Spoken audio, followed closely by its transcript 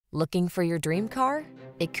Looking for your dream car?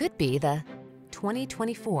 It could be the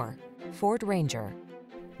 2024 Ford Ranger.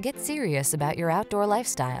 Get serious about your outdoor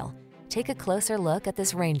lifestyle. Take a closer look at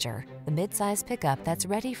this Ranger, the midsize pickup that's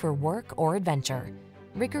ready for work or adventure.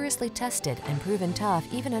 Rigorously tested and proven tough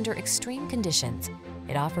even under extreme conditions,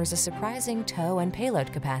 it offers a surprising tow and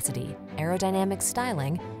payload capacity, aerodynamic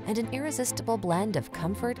styling, and an irresistible blend of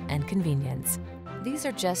comfort and convenience. These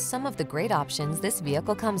are just some of the great options this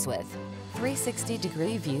vehicle comes with: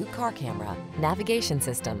 360-degree view car camera, navigation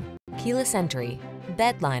system, keyless entry,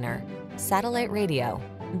 bed liner, satellite radio,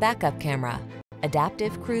 backup camera,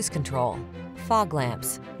 adaptive cruise control, fog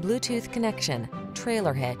lamps, Bluetooth connection,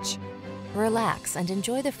 trailer hitch. Relax and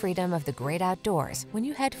enjoy the freedom of the great outdoors when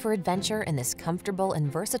you head for adventure in this comfortable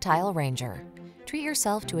and versatile Ranger. Treat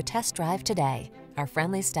yourself to a test drive today. Our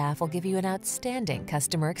friendly staff will give you an outstanding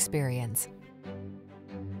customer experience.